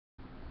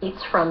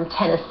It's from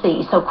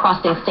Tennessee, so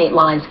crossing state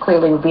lines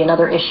clearly would be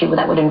another issue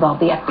that would involve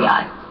the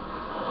FBI.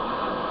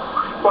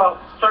 Well,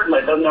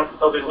 certainly. Then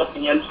they'll be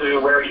looking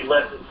into where he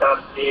lives in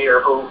Tennessee,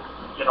 or who,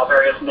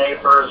 various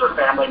neighbors or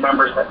family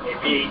members that may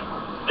be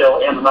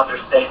still in another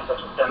state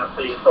such as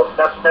Tennessee. So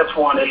that's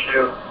one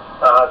issue.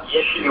 The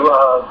issue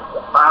of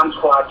bomb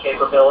squad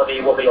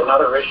capability will be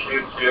another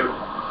issue to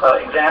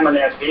examine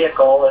that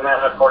vehicle, and then,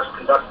 of course,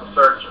 conduct the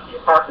search of the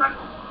apartment.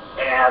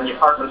 And the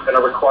apartment's going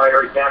to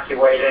require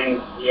evacuating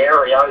the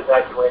area,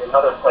 evacuating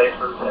other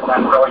places, and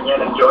then going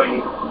in and doing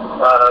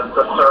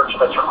the search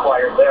that's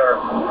required there.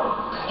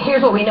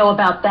 Here's what we know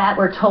about that.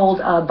 We're told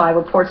by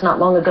reports not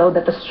long ago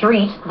that the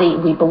street,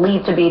 we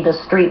believe to be the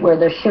street where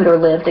the shooter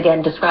lived,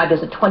 again described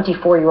as a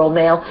 24-year-old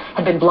male,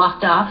 had been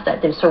blocked off,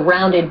 that they're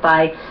surrounded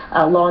by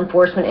law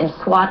enforcement in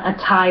SWAT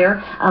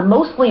attire,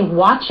 mostly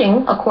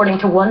watching, according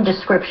to one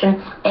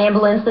description,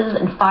 ambulances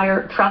and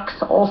fire trucks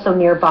also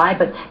nearby,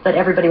 but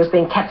everybody was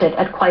being kept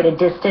at quite a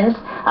distance.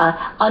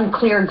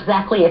 Unclear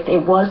exactly if it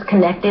was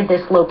connected,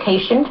 this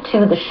location,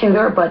 to the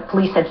shooter, but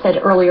police had said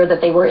earlier that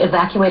they were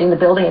evacuating the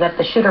building and that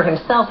the shooter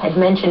himself had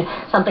mentioned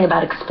something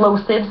about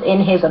explosives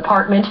in his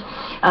apartment.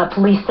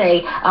 Police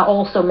say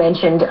also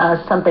mentioned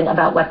something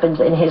about weapons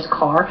in his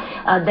car.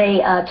 They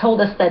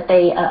told us that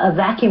they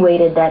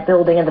evacuated that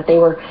building and that they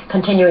were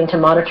continuing to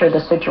monitor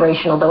the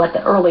situation, although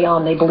early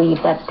on they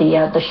believed that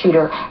the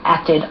shooter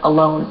acted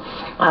alone.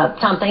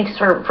 Tom, thanks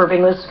for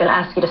being with us. I'm going to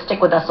ask you to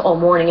stick with us all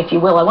morning, if you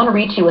will. I want to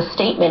read you a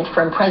statement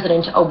from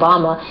President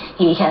Obama.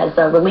 He has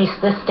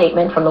released this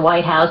statement from the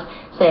White House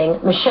saying,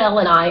 "Michelle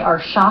and I are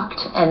shocked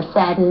and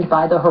saddened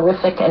by the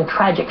horrific and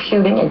tragic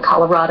shooting in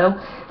Colorado.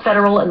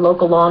 Federal and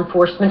local law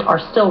enforcement are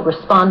still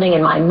responding,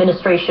 and my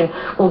administration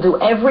will do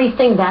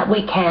everything that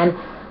we can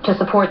to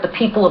support the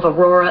people of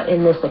Aurora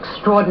in this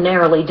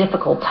extraordinarily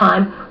difficult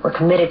time. We're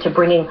committed to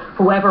bringing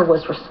whoever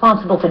was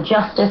responsible to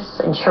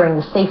justice, ensuring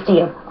the safety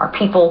of our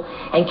people,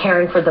 and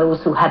caring for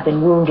those who have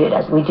been wounded.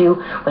 As we do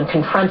when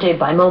confronted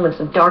by moments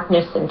of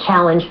darkness and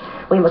challenge,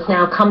 we must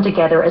now come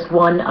together as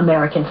one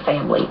American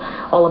family.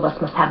 All of us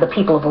must have the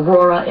people of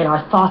Aurora in our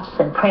thoughts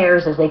and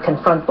prayers as they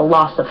confront the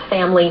loss of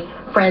family,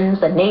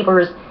 friends, and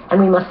neighbors, and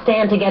we must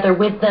stand together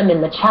with them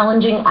in the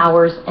challenging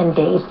hours and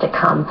days to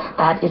come."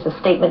 That is a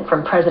statement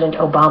from President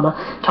Obama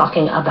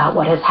talking about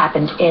what has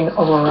happened in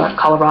Aurora,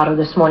 Colorado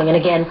this morning. And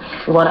again,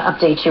 we want to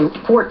update you.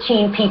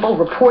 14 people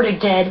reported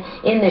dead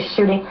in this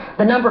shooting.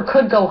 The number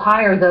could go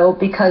higher, though,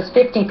 because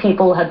 50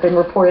 people have been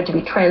reported to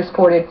be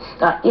transported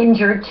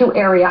injured to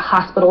area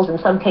hospitals, in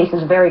some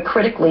cases very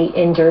critically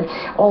injured.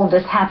 All of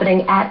this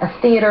happening at a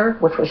theater,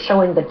 which was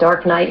showing The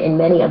Dark Knight in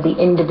many of the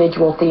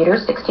individual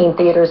theaters, 16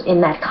 theaters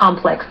in that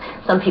complex.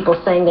 Some people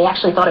saying they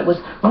actually thought it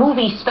was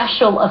movie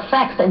special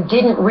effects and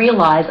didn't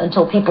realize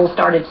until people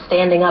started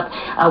standing up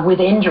with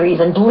injuries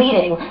and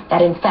bleeding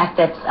that in fact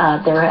that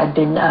there had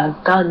been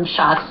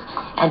gunshots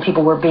and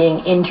people were being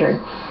injured.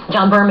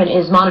 John Berman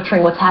is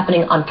monitoring what's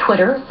happening on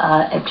Twitter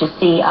to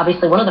see,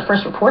 obviously, one of the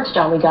first reports,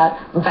 John, we got,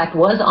 in fact,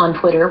 was on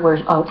Twitter, where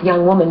a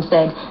young woman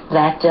said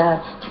that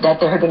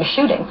there had been a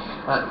shooting.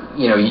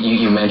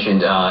 You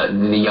mentioned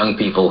the young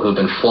people who've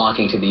been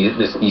flocking to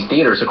these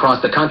theaters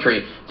across the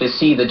country to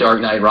see The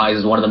Dark Knight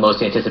Rises, one of the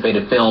most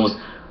anticipated films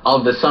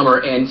of the summer,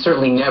 and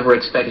certainly never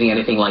expecting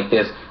anything like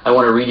this. I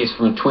want to read you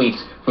some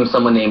tweets from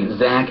someone named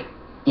Zach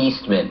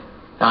Eastman.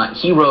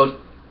 He wrote,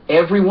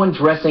 "Everyone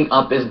dressing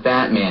up as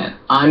Batman.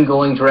 I'm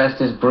going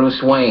dressed as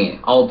Bruce Wayne,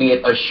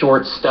 albeit a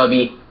short,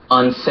 stubby,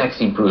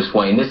 unsexy Bruce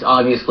Wayne." This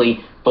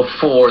obviously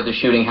before the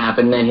shooting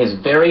happened. Then his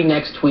very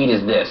next tweet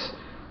is this: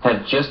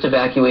 "Have just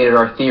evacuated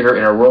our theater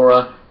in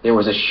Aurora. There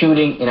was a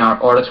shooting in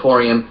our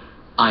auditorium.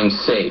 I'm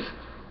safe."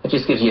 It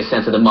just gives you a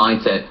sense of the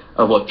mindset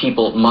of what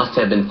people must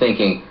have been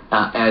thinking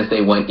as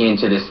they went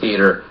into this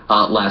theater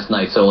last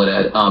night.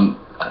 Soledad,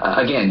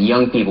 again,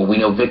 young people, we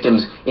know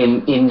victims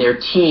in their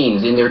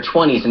teens, in their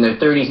 20s, in their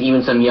 30s,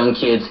 even some young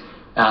kids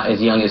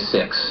as young as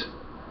 6.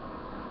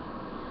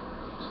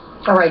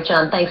 All right,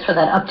 John, thanks for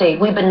that update.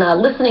 We've been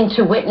listening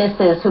to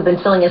witnesses who've been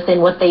filling us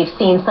in what they've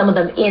seen, some of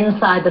them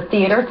inside the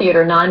theater,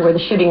 Theater 9, where the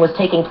shooting was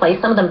taking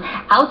place, some of them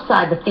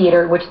outside the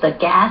theater, which the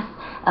gas,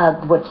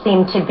 what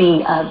seemed to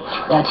be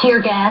tear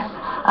gas,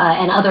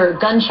 and other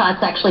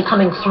gunshots actually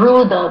coming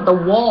through the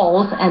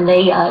walls, and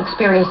they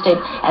experienced it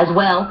as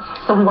well.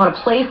 So we want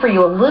to play for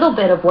you a little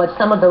bit of what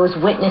some of those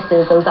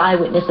witnesses, those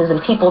eyewitnesses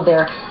and people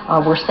there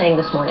were saying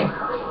this morning.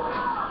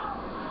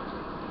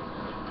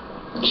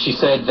 She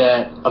said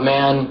that a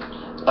man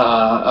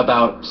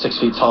about 6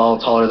 feet tall,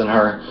 taller than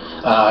her,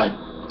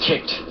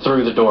 kicked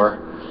through the door,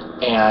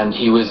 and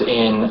he was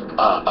in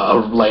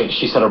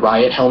she said a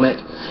riot helmet.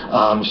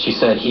 She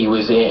said he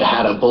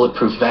had a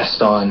bulletproof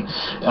vest on.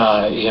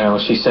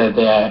 She said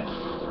that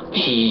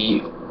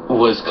he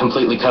was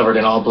completely covered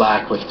in all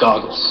black with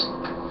goggles.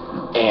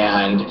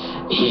 And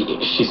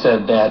she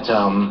said that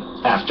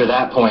after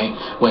that point,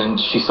 when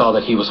she saw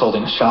that he was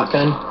holding a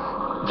shotgun,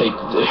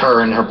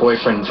 her and her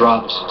boyfriend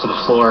dropped to the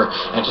floor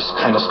and just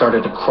kind of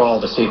started to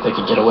crawl to see if they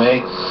could get away.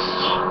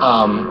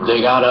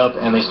 They got up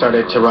and they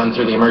started to run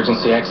through the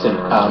emergency exit.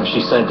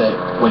 She said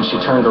that when she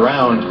turned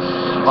around,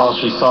 all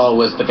she saw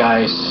was the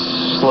guy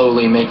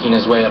slowly making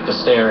his way up the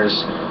stairs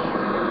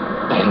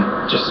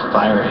and just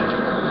firing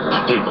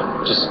people,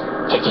 just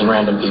picking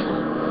random people.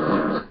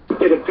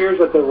 It appears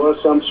that there was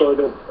some sort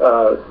of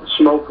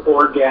smoke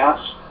or gas.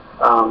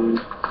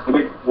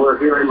 We're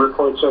hearing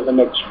reports of an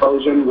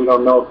explosion. We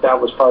don't know if that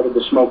was part of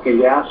the smoke and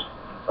gas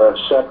or a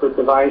separate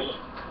device.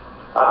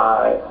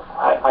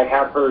 I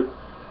have heard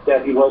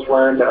that he was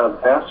wearing a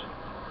vest,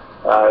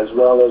 as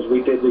well as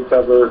we did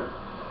recover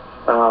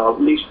at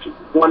least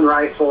one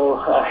rifle,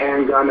 a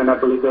handgun, and I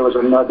believe there was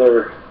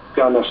another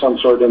gun of some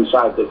sort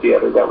inside the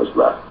theater that was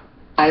left.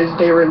 As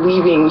they were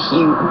leaving,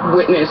 he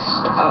witnessed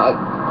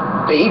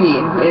baby,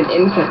 an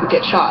infant,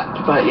 get shot.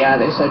 But yeah,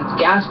 they said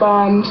gas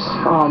bombs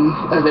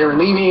as they were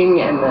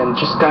leaving, and then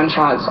just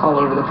gunshots all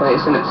over the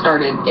place. And it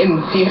started in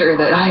the theater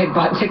that I had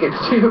bought tickets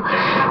to,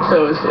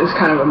 so it was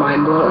kind of a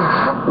mind blower.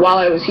 While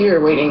I was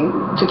here waiting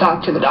to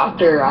talk to the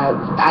doctor,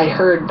 I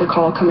heard the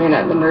call come in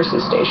at the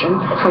nurses' station.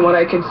 From what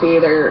I could see,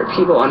 there were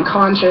people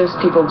unconscious,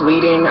 people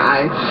bleeding.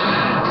 I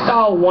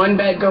saw one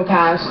bed go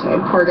past.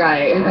 The poor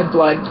guy had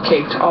blood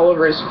caked all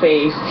over his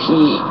face.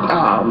 He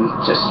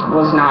just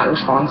was not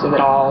responsive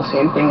at all.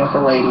 Same thing with the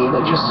lady,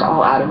 they're just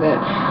all out of it.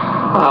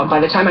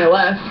 By the time I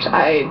left,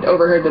 I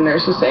overheard the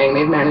nurses saying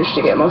they've managed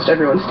to get most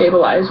everyone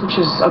stabilized, which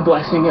is a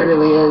blessing, it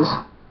really is.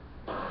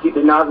 He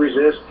did not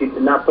resist, he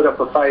did not put up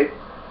a fight.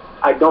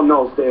 I don't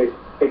know the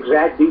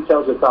exact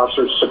details if the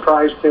officers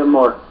surprised him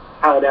or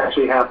how it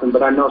actually happened,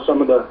 but I know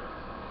some of the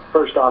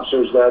first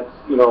officers that,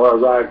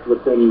 arrived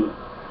within,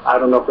 I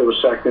don't know if it was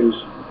seconds,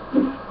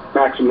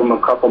 maximum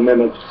a couple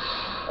minutes,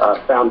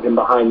 found him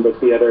behind the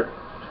theater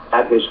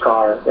at his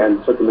car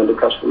and took him into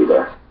custody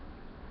there.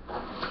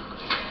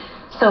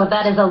 So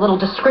that is a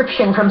little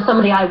description from some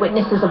of the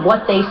eyewitnesses of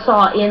what they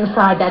saw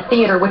inside that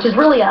theater, which is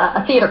really a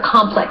theater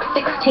complex,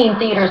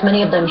 16 theaters,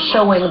 many of them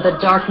showing The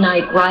Dark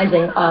Knight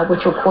Rising,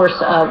 which of course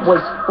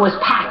was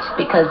packed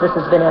because this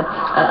has been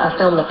a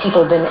film that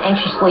people have been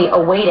anxiously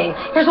awaiting.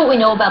 Here's what we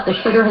know about the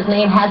shooter. His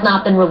name has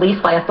not been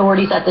released by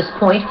authorities at this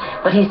point,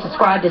 but he's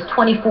described as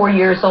 24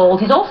 years old.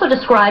 He's also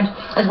described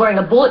as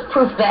wearing a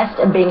bulletproof vest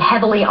and being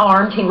heavily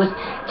armed. He was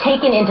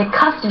taken into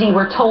custody,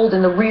 we're told, in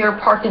the rear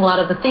parking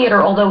lot of the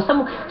theater, although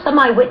some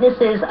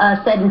eyewitnesses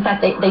said, in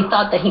fact, they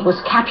thought that he was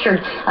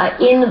captured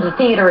in the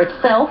theater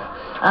itself.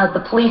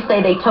 The police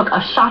say they took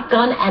a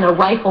shotgun and a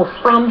rifle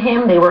from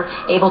him. They were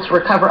able to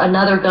recover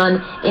another gun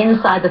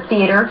inside the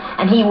theater,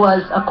 and he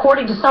was,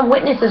 according to some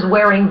witnesses,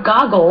 wearing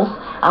goggles.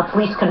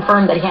 Police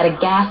confirmed that he had a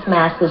gas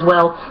mask as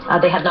well.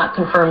 They have not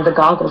confirmed the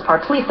goggles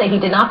part. Police say he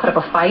did not put up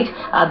a fight.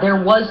 There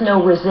was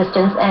no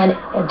resistance, and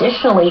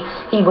additionally,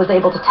 he was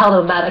able to tell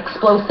them about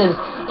explosives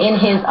in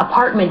his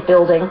apartment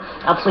building.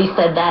 Police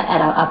said that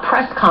at a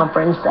press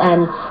conference,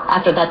 and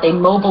after that they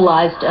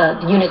mobilized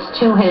units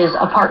to his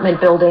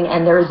apartment building,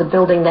 and there is a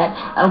building that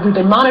we've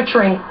been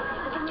monitoring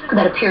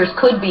that appears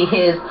could be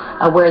his,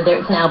 where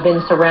it's now been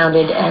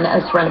surrounded and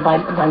surrounded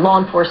by law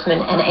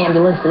enforcement and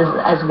ambulances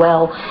as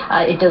well.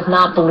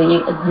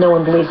 No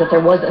one believes that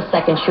there was a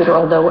second shooter,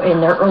 although in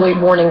their early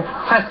morning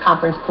press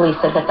conference, police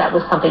said that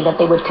was something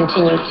that they would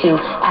continue to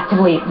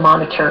actively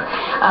monitor.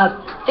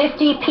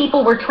 50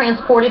 people were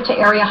transported to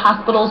area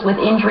hospitals with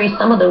injuries,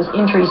 some of those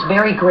injuries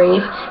very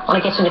grave. I want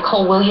to get to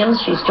Nicole Williams.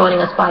 She's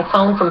joining us by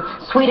phone from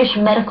Swedish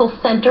Medical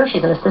Center.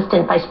 She's an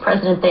assistant vice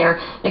president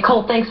there.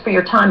 Nicole, thanks for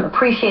your time.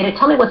 Appreciate it.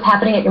 Tell me what's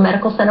happening at your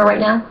medical center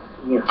right now.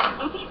 Yes.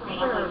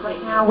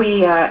 Right now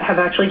we have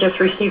actually just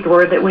received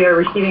word that we are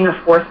receiving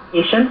a fourth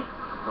patient.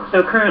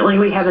 So currently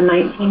we have a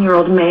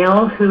 19-year-old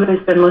male who has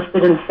been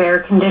listed in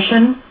fair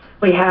condition.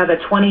 We have a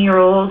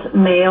 20-year-old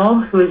male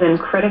who is in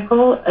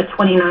critical, a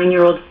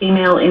 29-year-old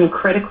female in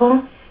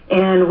critical,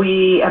 and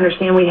we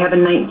understand we have a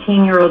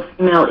 19-year-old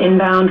female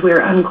inbound. We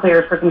are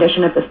unclear for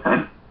condition at this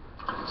time.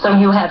 So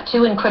you have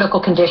two in critical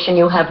condition.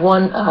 You have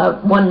one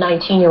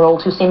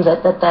 19-year-old who seems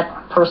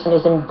that person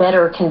is in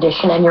better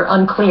condition, and you're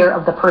unclear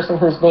of the person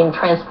who's being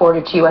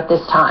transported to you at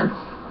this time.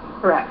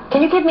 Correct.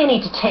 Can you give me any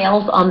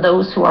details on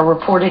those who are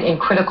reported in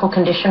critical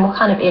condition? What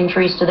kind of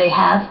injuries do they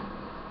have?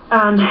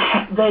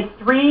 The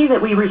three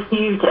that we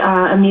received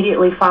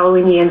immediately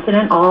following the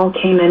incident all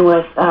came in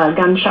with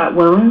gunshot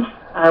wounds.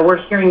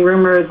 We're hearing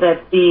rumors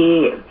that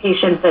the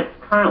patient that's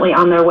currently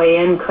on their way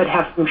in could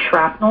have some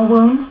shrapnel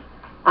wounds.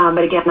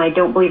 But again, I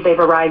don't believe they've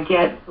arrived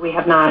yet. So we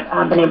have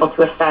not been able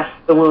to assess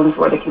the wounds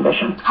or the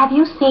condition. Have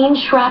you seen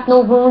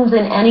shrapnel wounds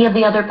in any of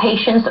the other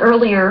patients?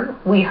 Earlier,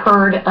 we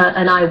heard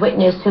an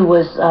eyewitness who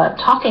was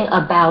talking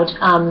about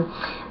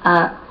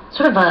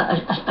sort of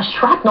a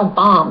shrapnel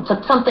bomb. So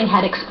something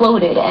had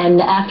exploded,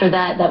 and after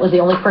that was the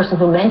only person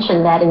who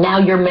mentioned that, and now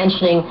you're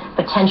mentioning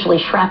potentially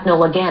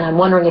shrapnel again. I'm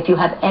wondering if you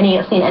have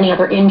seen any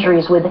other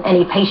injuries with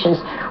any patients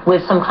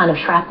with some kind of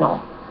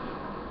shrapnel.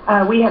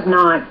 We have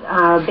not.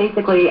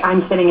 Basically,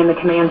 I'm sitting in the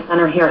command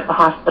center here at the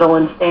hospital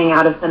and staying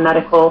out of the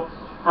medical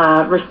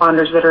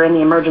responders that are in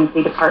the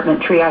emergency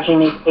department triaging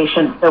these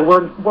patients. So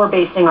we're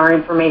basing our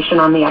information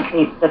on the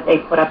updates that they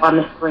put up on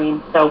the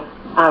screen. So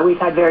we've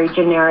had very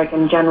generic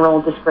and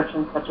general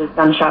descriptions such as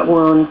gunshot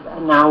wounds,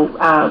 and now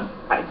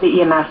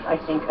the EMS, I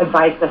think,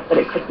 advised us that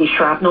it could be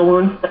shrapnel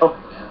wounds. So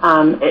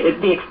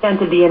the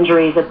extent of the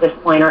injuries at this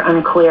point are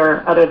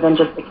unclear, other than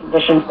just the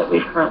conditions that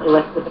we've currently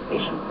listed the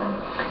patients in.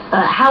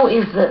 How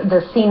is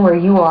the scene where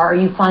you are? Are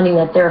you finding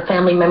that there are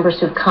family members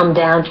who've come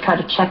down to try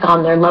to check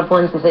on their loved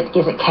ones? Is it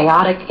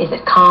chaotic? Is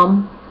it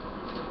calm?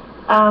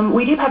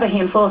 We do have a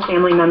handful of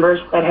family members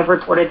that have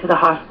reported to the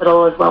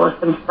hospital, as well as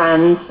some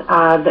friends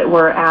that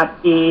were at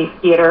the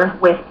theater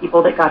with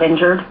people that got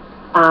injured.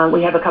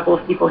 We have a couple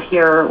of people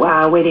here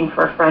waiting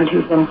for a friend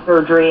who's in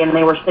surgery, and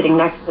they were sitting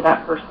next to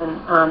that person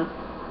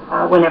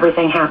when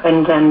everything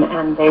happened,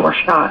 and they were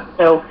shot.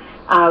 So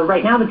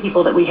right now, the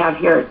people that we have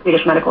here at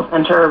Swedish Medical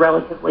Center are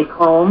relatively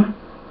calm,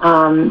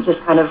 just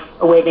kind of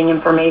awaiting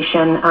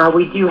information.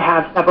 We do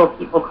have several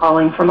people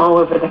calling from all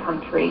over the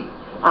country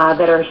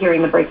that are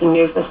hearing the breaking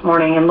news this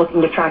morning and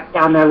looking to track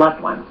down their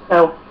loved ones.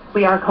 So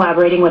we are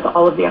collaborating with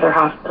all of the other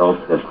hospitals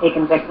who have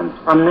taken victims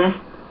from this,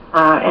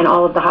 and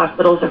all of the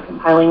hospitals are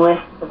compiling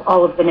lists of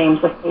all of the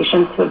names of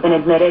patients who have been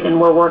admitted, and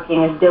we're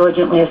working as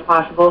diligently as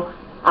possible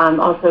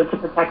also to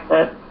protect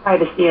the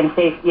privacy and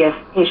safety of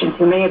patients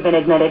who may have been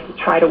admitted, to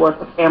try to work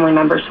with family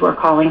members who are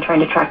calling,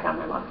 trying to track down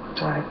their loved ones.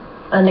 All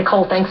right.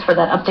 Nicole, thanks for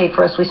that update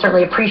for us. We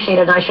certainly appreciate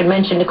it. And I should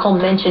mention, Nicole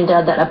mentioned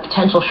that a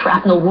potential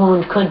shrapnel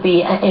wound could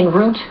be en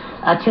route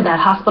to that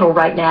hospital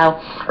right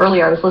now.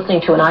 Earlier, I was listening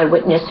to an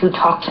eyewitness who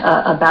talked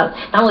about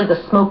not only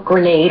the smoke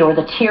grenade or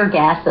the tear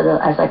gas,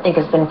 as I think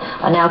has been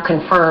now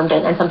confirmed,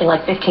 and something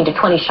like 15 to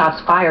 20 shots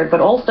fired, but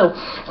also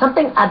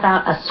something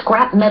about a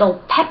scrap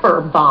metal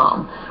pepper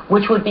bomb,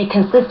 which would be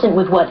consistent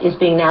with what is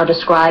being now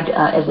described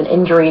as an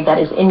injury that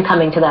is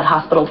incoming to that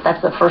hospital.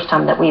 That's the first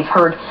time that we've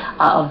heard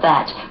of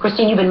that.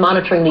 Christine, you've been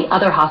monitoring the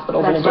other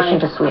hospitals in addition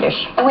to Swedish.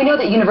 And we know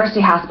that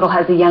University Hospital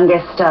has the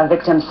youngest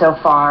victim so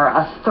far,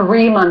 a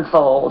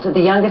 3-month-old. The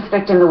youngest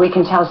victim that we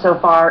can tell so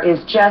far is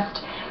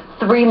just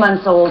 3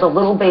 months old, a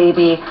little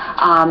baby.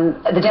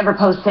 The Denver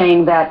Post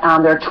saying that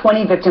there are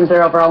 20 victims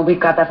there overall. We've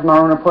got that from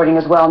our own reporting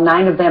as well.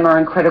 9 of them are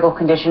in critical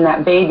condition.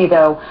 That baby,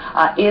 though,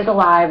 is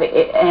alive,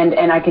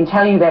 and I can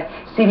tell you that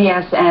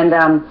CBS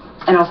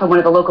and also one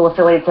of the local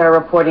affiliates there are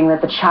reporting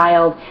that the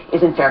child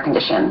is in fair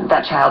condition.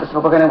 That child is,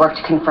 but we're going to work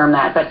to confirm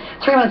that. But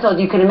 3 months old,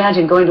 you can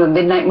imagine going to a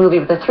midnight movie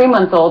with a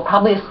 3-month-old,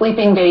 probably a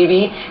sleeping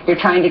baby. You're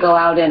trying to go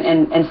out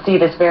and see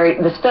this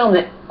film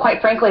that,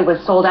 quite frankly,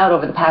 was sold out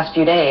over the past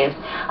few days.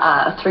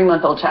 A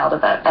 3-month-old child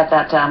at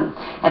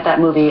that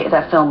movie,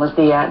 that film, was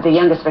the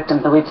youngest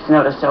victim that we've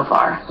noticed so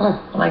far.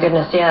 My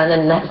goodness, yeah.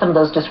 And then some of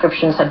those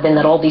descriptions have been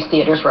that all these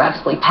theaters were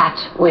absolutely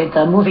packed with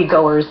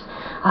moviegoers.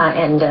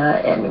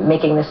 And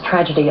making this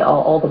tragedy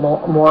all the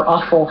more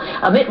awful.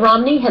 Mitt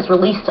Romney has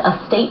released a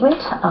statement.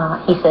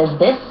 He says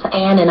this: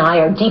 Ann and I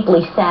are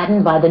deeply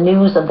saddened by the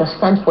news of the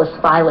senseless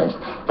violence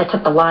that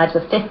took the lives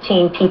of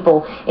 15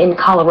 people in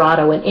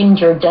Colorado and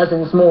injured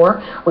dozens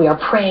more. We are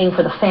praying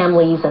for the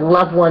families and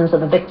loved ones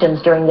of the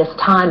victims during this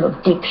time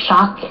of deep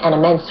shock and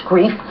immense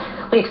grief.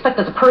 We expect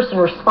that the person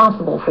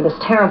responsible for this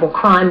terrible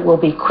crime will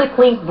be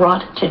quickly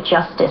brought to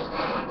justice.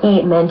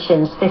 He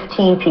mentions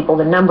 15 people.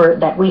 The number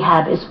that we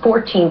have is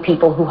 14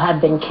 people who have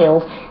been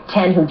killed,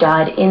 10 who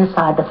died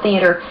inside the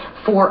theater,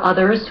 4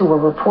 others who were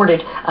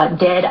reported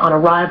dead on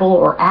arrival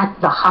or at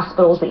the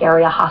hospitals, the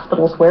area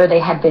hospitals where they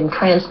had been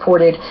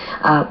transported.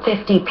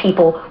 50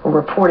 people were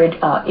reported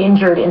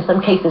injured, in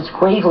some cases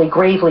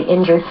gravely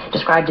injured,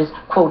 described as,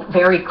 quote,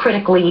 very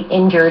critically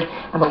injured.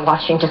 And we're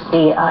watching to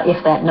see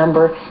if that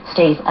number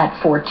stays at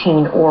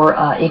 14 or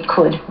it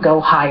could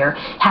go higher.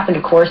 It happened,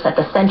 of course, at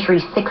the Century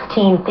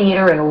 16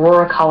 Theater in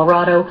Aurora,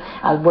 Colorado,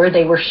 where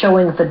they were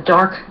showing The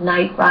Dark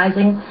Knight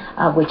Rising,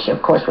 which,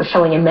 of course, we're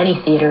showing in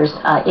many theaters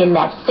in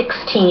that 16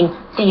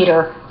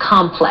 theater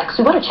complex.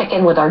 We want to check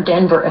in with our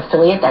Denver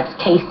affiliate, that's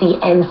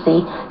KCNC.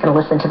 Going to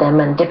listen to them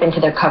and dip into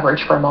their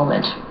coverage for a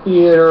moment.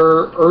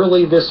 Theater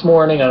early this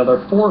morning,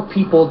 another 4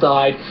 people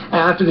died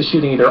after the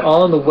shooting, either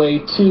on the way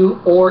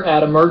to or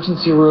at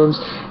emergency rooms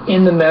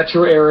in the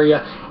metro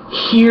area.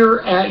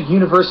 Here at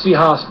University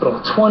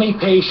Hospital, 20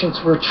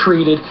 patients were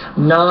treated,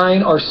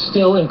 9 are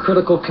still in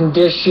critical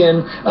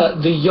condition.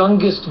 The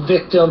youngest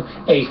victim,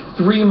 a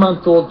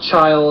 3-month-old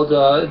child,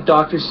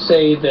 doctors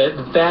say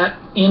that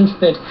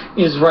infant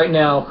is right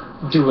now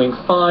doing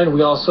fine.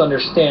 We also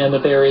understand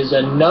that there is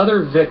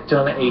another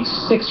victim, a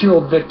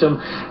 6-year-old victim,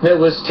 that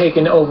was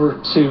taken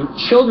over to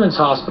Children's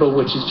Hospital,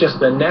 which is just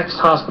the next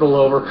hospital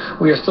over.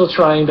 We are still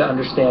trying to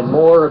understand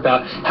more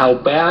about how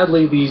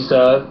badly these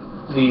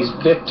these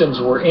victims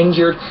were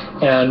injured,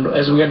 and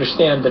as we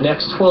understand, the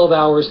next 12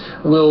 hours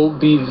will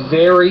be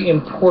very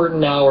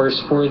important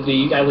hours for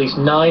the at least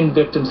 9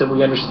 victims that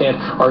we understand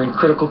are in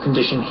critical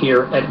condition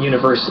here at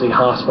University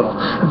Hospital.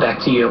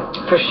 Back to you.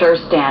 For sure,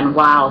 Stan.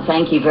 Wow,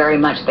 thank you very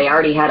much. They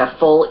already had a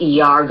full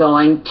ER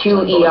going,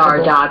 2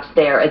 ER docs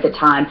there at the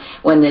time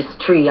when this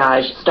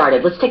triage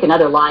started. Let's take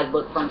another live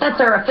look from... That's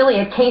our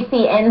affiliate,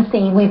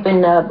 KCNC. We've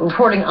been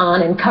reporting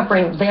on and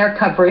covering their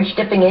coverage,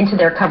 dipping into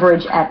their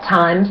coverage at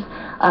times.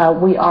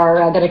 We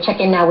are going to check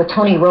in now with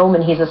Tony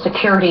Roman. He's a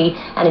security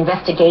and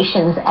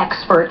investigations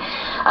expert.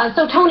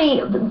 So,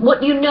 Tony,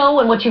 what you know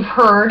and what you've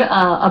heard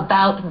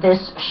about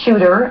this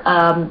shooter,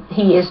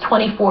 he is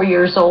 24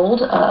 years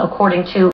old, according to